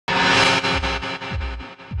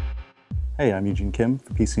Hey, I'm Eugene Kim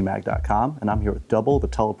for PCMag.com, and I'm here with Double, the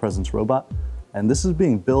Telepresence robot, and this is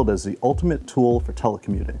being billed as the ultimate tool for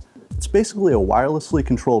telecommuting. It's basically a wirelessly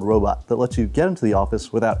controlled robot that lets you get into the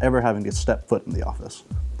office without ever having to step foot in the office.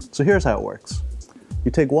 So here's how it works. You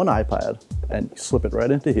take one iPad and you slip it right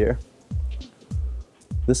into here.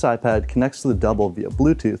 This iPad connects to the Double via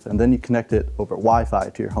Bluetooth, and then you connect it over Wi-Fi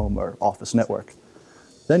to your home or office network.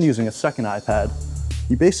 Then using a second iPad,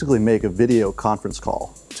 you basically make a video conference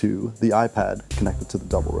call to the iPad connected to the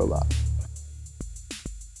Double robot.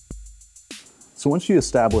 So once you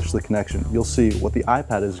establish the connection, you'll see what the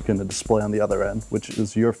iPad is going to display on the other end, which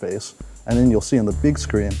is your face, and then you'll see on the big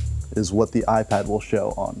screen is what the iPad will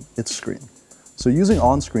show on its screen. So using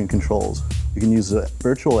on-screen controls, you can use the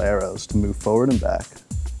virtual arrows to move forward and back,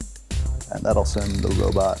 and that'll send the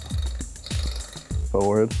robot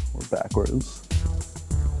forward or backwards.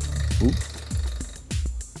 Oops.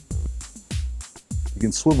 You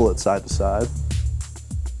can swivel it side to side.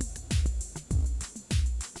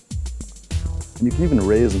 And you can even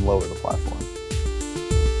raise and lower the platform.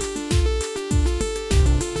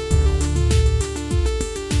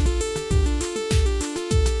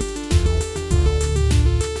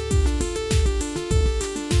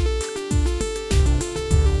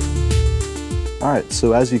 Alright,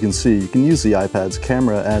 so as you can see, you can use the iPad's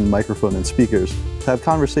camera and microphone and speakers to have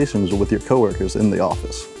conversations with your coworkers in the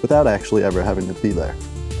office without actually ever having to be there.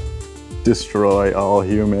 Destroy all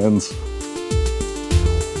humans.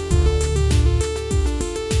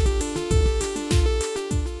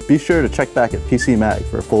 Be sure to check back at PC Mag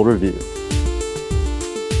for a full review.